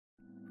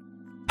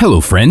Hello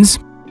friends!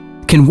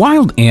 Can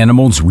wild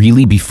animals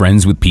really be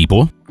friends with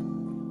people?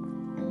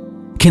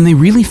 Can they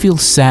really feel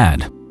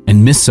sad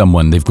and miss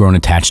someone they've grown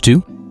attached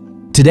to?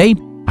 Today,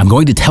 I'm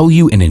going to tell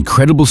you an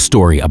incredible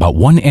story about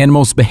one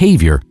animal's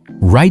behavior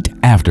right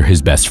after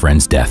his best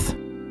friend's death.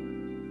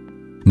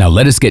 Now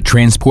let us get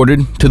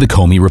transported to the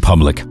Komi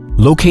Republic,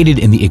 located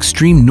in the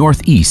extreme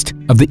northeast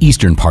of the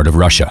eastern part of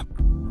Russia.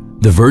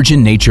 The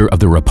virgin nature of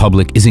the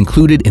republic is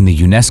included in the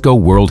UNESCO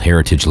World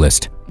Heritage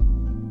List.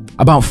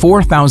 About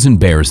 4,000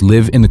 bears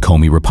live in the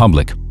Komi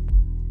Republic,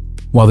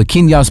 while the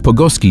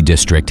Knyaz-Pogorsky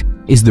district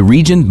is the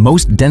region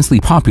most densely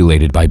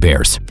populated by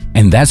bears,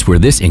 and that's where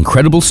this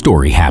incredible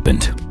story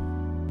happened.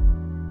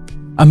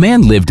 A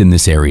man lived in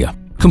this area,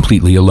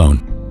 completely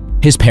alone.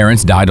 His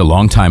parents died a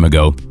long time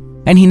ago,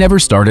 and he never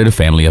started a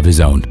family of his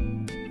own.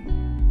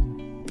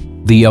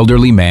 The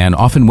elderly man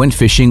often went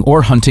fishing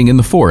or hunting in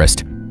the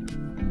forest,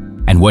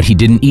 and what he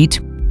didn't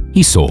eat,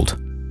 he sold.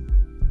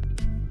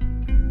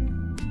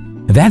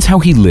 That's how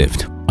he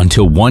lived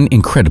until one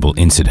incredible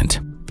incident.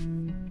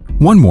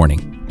 One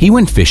morning, he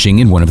went fishing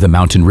in one of the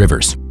mountain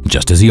rivers,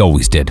 just as he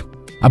always did.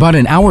 About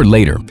an hour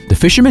later, the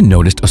fisherman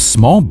noticed a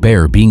small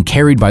bear being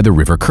carried by the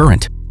river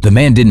current. The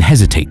man didn't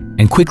hesitate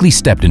and quickly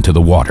stepped into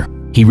the water.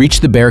 He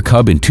reached the bear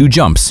cub in 2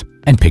 jumps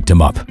and picked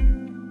him up.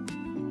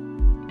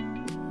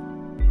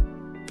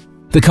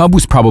 The cub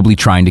was probably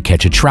trying to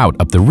catch a trout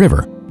up the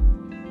river,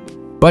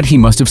 but he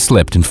must have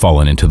slipped and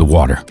fallen into the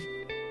water.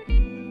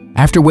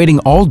 After waiting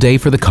all day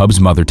for the cub's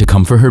mother to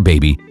come for her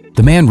baby,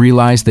 the man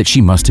realized that she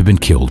must have been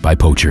killed by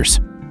poachers.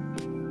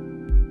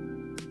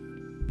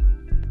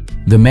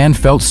 The man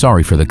felt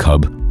sorry for the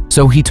cub,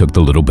 so he took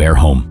the little bear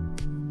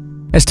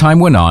home. As time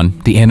went on,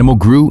 the animal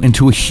grew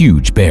into a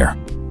huge bear.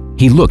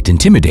 He looked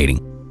intimidating,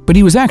 but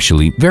he was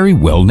actually very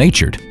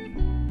well-natured.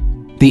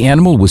 The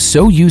animal was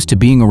so used to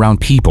being around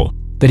people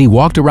that he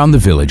walked around the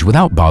village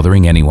without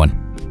bothering anyone.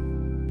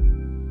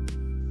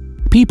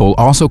 People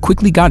also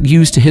quickly got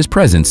used to his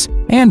presence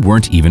and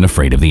weren't even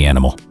afraid of the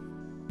animal.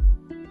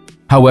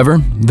 However,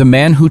 the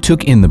man who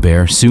took in the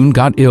bear soon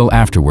got ill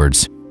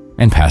afterwards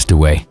and passed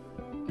away.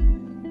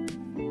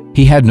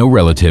 He had no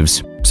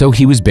relatives, so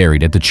he was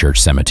buried at the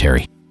church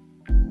cemetery.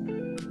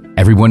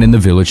 Everyone in the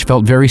village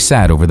felt very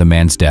sad over the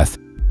man's death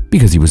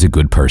because he was a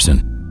good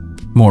person.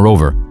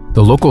 Moreover,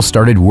 the locals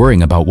started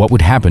worrying about what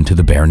would happen to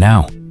the bear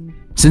now.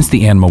 Since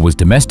the animal was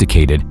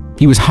domesticated,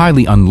 he was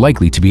highly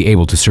unlikely to be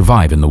able to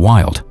survive in the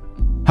wild.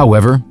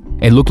 However,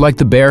 it looked like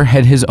the bear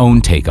had his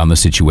own take on the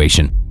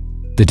situation.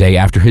 The day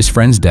after his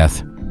friend's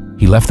death,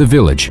 he left the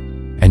village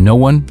and no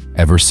one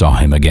ever saw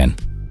him again.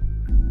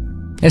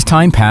 As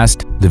time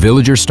passed, the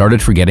villagers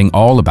started forgetting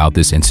all about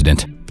this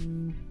incident.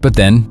 But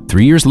then,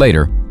 3 years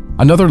later,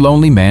 another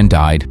lonely man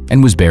died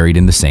and was buried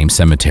in the same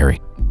cemetery.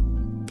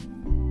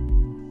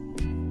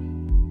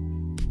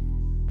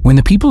 When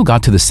the people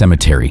got to the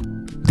cemetery,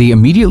 they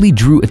immediately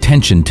drew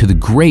attention to the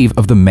grave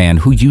of the man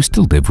who used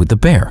to live with the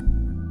bear.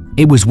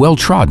 It was well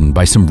trodden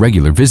by some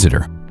regular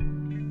visitor.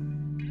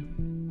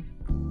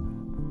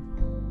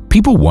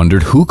 People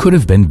wondered who could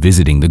have been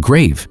visiting the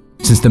grave,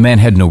 since the man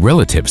had no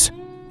relatives,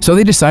 so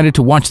they decided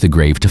to watch the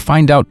grave to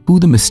find out who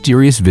the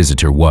mysterious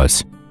visitor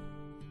was.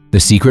 The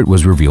secret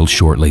was revealed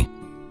shortly,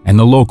 and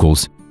the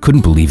locals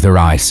couldn't believe their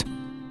eyes.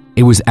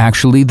 It was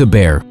actually the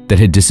bear that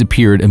had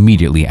disappeared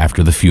immediately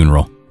after the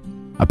funeral.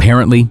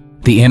 Apparently,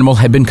 the animal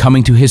had been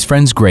coming to his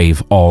friend's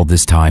grave all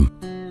this time.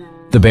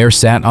 The bear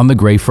sat on the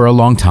grave for a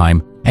long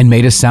time and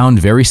made a sound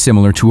very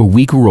similar to a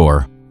weak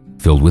roar,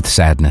 filled with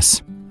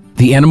sadness.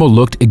 The animal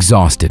looked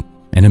exhausted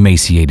and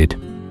emaciated.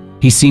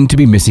 He seemed to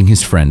be missing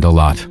his friend a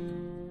lot.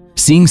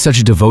 Seeing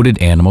such a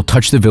devoted animal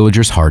touched the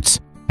villagers'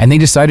 hearts, and they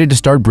decided to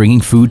start bringing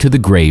food to the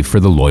grave for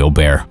the loyal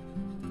bear.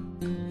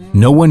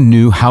 No one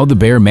knew how the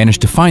bear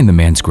managed to find the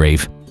man's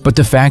grave, but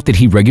the fact that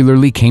he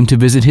regularly came to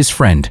visit his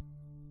friend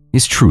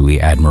is truly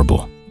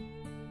admirable.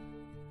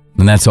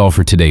 And that's all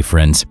for today,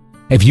 friends.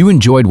 If you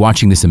enjoyed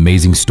watching this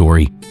amazing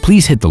story,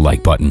 please hit the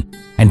like button,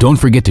 and don't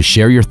forget to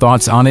share your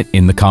thoughts on it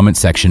in the comment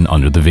section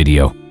under the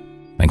video.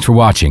 Thanks for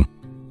watching.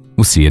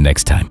 We'll see you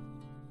next time.